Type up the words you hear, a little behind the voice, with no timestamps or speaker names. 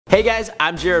Hey guys,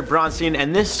 I'm Jared Bronstein,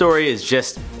 and this story is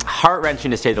just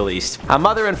heart-wrenching to say the least. A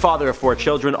mother and father of 4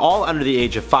 children, all under the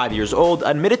age of 5 years old,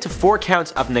 admitted to 4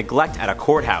 counts of neglect at a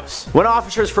courthouse. When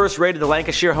officers first raided the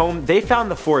Lancashire home, they found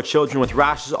the 4 children with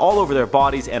rashes all over their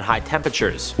bodies and high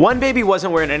temperatures. One baby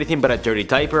wasn't wearing anything but a dirty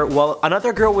diaper, while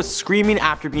another girl was screaming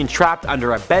after being trapped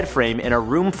under a bed frame in a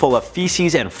room full of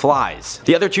feces and flies.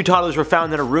 The other 2 toddlers were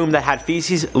found in a room that had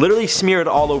feces literally smeared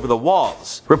all over the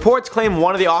walls. Reports claim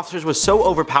one of the officers was so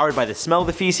overpowered by the smell of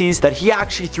the feces that he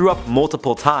actually threw up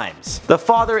multiple times. The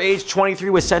father, aged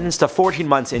 23, was sentenced to 14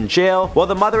 months in jail, while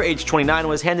the mother, aged 29,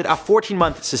 was handed a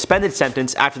 14-month suspended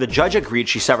sentence after the judge agreed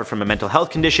she suffered from a mental health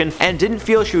condition and didn't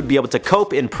feel she would be able to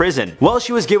cope in prison. While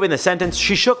she was given the sentence,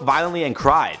 she shook violently and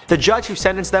cried. The judge who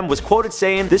sentenced them was quoted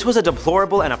saying, "This was a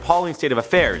deplorable and appalling state of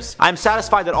affairs. I'm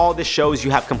satisfied that all this shows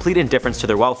you have complete indifference to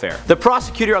their welfare." The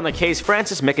prosecutor on the case,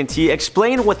 Francis McEntee,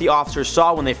 explained what the officers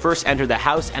saw when they first entered the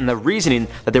house and the reasoning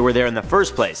that they were there in the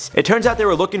first place. It turns out they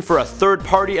were looking for a third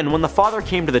party, and when the father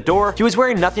came to the door, he was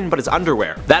wearing nothing but his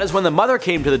underwear. That is when the mother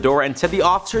came to the door and said the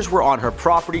officers were on her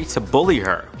property to bully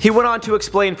her. He went on to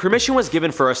explain permission was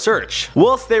given for a search.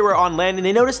 Whilst they were on landing,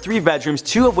 they noticed 3 bedrooms,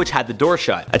 2 of which had the door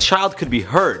shut. A child could be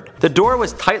heard. The door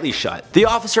was tightly shut. The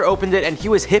officer opened it and he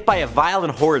was hit by a vile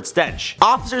and horrid stench.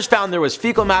 Officers found there was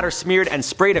fecal matter smeared and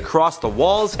sprayed across the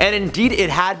walls, and indeed it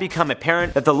had become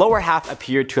apparent that the lower half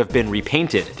appeared to have been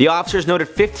repainted. The officers noted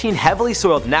 15 heavily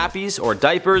soiled nappies or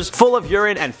diapers full of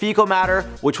urine and fecal matter,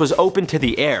 which was open to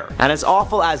the air. And as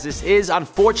awful as this is,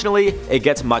 unfortunately, it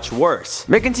gets much worse.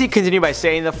 McEntee continued by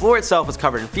saying the floor itself was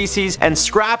covered in feces and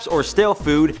scraps or stale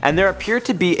food, and there appeared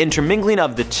to be intermingling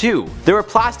of the two. There were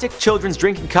plastic children's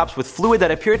drinking cups with fluid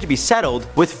that appeared to be settled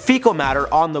with fecal matter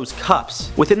on those cups.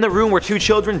 Within the room were 2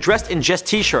 children dressed in just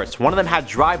t-shirts. One of them had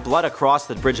dry blood across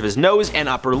the bridge of his nose and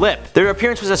upper lip. Their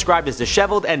appearance was described as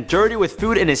disheveled and dirty, with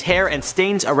food in his hair and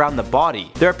stains around the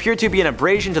body. There appeared to be an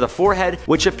abrasion to the forehead,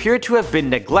 which appeared to have been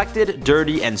neglected,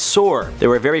 dirty, and sore. They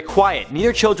were very quiet.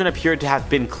 Neither children appeared to have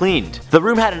been cleaned. The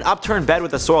room had an upturned bed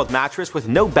with a soiled mattress with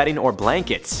no bedding or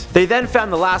blankets. They then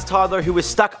found the last toddler, who was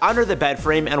stuck under the bed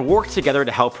frame, and worked together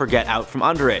to help her get out from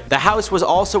under it. The house was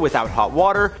also without hot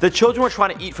water. The children were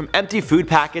trying to eat from empty food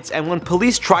packets, and when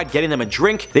police tried getting them a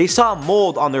drink, they saw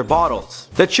mold on their bottles.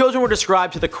 The children were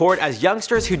described to the court as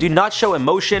youngsters who did not show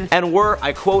emotion and were,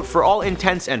 I quote, "for all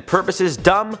intents and purposes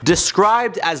dumb,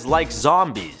 described as like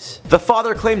zombies." The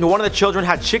father claimed one of the children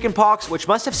had chickenpox, which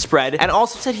must have spread, and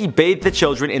also said he bathed the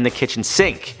children in the kitchen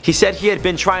sink. He said he had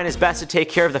been trying his best to take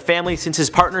care of the family since his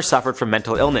partner suffered from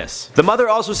mental illness. The mother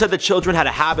also said the children had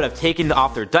a habit of taking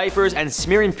off their diapers and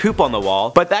smearing poop on the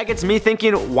wall, but that gets me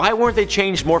thinking, why weren't they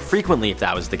changed more frequently if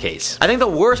that was the case? I think the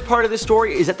worst part of this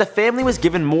story is that the family was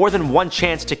given more than one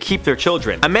chance to keep their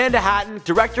children. Amanda Hatton,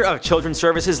 Director of Children's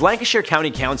Services, Lancashire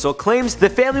County Council, claims the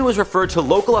family was referred to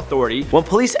local authority when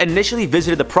police initially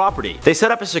visited the property. They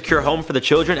set up a secure home for the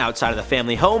children outside of the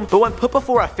family home, but when put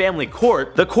before a family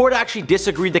court, the court actually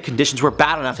disagreed the conditions were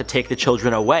bad enough to take the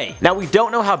children away. Now, we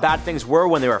don't know how bad things were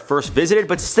when they were first visited,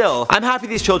 but still, I'm happy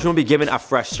these children will be given a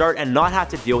fresh start and not have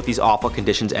to deal with these awful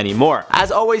conditions anymore.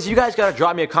 As always, you guys gotta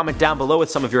drop me a comment down below with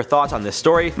some of your thoughts on this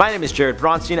story. My name is Jared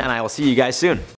Bronstein, and I will see you guys soon.